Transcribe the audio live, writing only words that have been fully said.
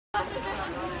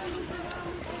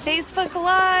Facebook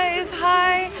Live.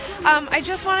 Hi. I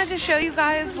just wanted to show you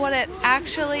guys what it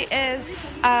actually is.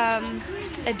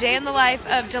 A day in the life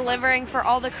of delivering for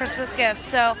all the Christmas gifts.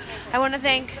 So I want to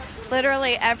thank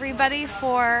literally everybody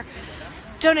for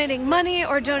donating money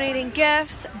or donating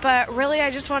gifts, but really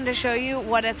I just wanted to show you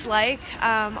what it's like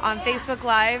on Facebook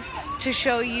Live, to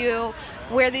show you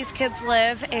where these kids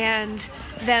live and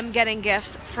them getting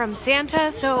gifts from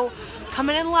Santa. So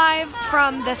coming in live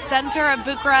from the center of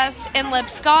Bucharest in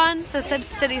Lipscon, the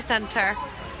city center.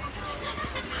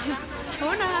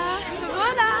 Hola,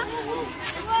 hola.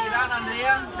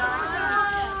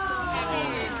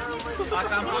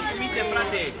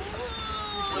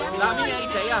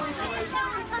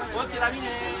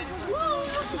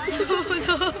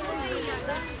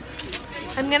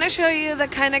 I'm going to show you the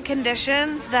kind of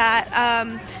conditions that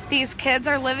these kids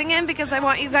are living in, because I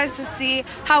want you guys to see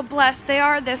how blessed they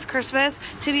are this Christmas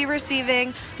to be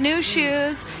receiving new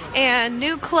shoes and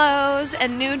new clothes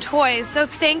and new toys. So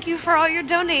thank you for all your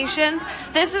donations.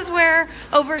 This is where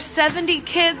over 70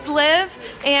 kids live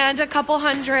and a couple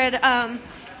hundred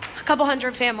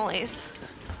families.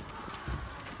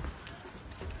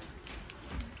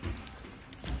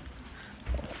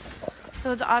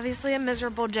 So it's obviously a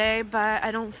miserable day, but I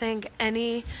don't think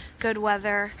any good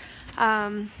weather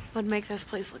would make this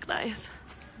place look nice.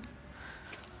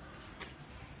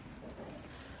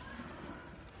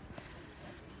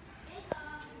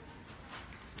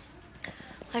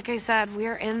 Like I said, we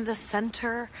are in the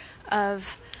center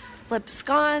of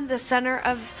Lipscon, the center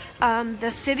of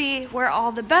the city where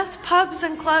all the best pubs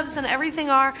and clubs and everything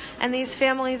are, and these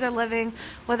families are living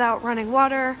without running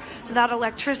water, without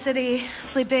electricity,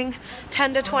 sleeping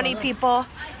 10 to 20 people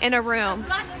in a room.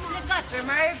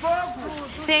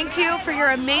 Thank you for your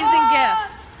amazing gifts.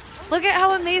 Look at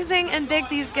how amazing and big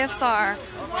these gifts are.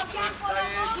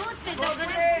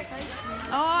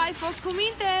 Oh, ai fost cu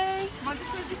minte!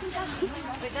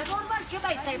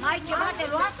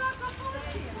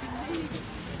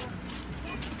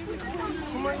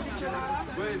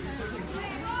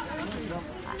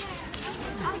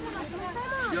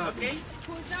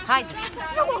 Haide!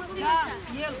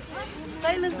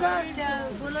 Stai lângă astea,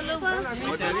 până lângă.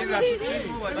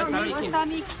 Ăsta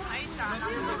mic.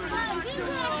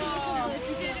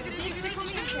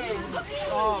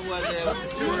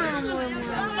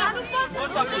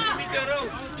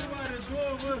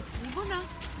 Bună!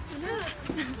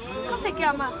 Cum te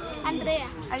cheamă? Andreea.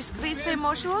 Ai scris pe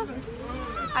moșul?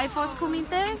 Ai fost cu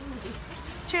minte?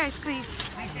 Ce ai scris?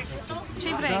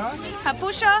 Ce vrei?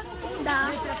 Căpușă? Da.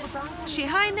 Și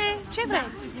haine? Ce vrei?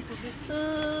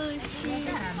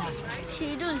 Și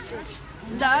dulce.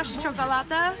 Da, și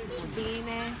ciocolată?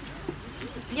 Bine.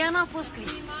 Ea n-a fost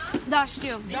scris. Da,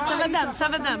 știu. Să vedem, să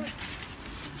vedem.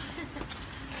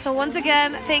 So once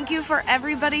again, thank you for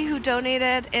everybody who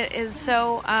donated. It is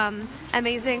so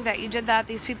amazing that you did that.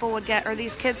 These people would get, or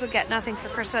these kids would get nothing for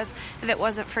Christmas if it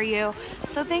wasn't for you.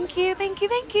 So thank you, thank you,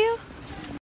 thank you.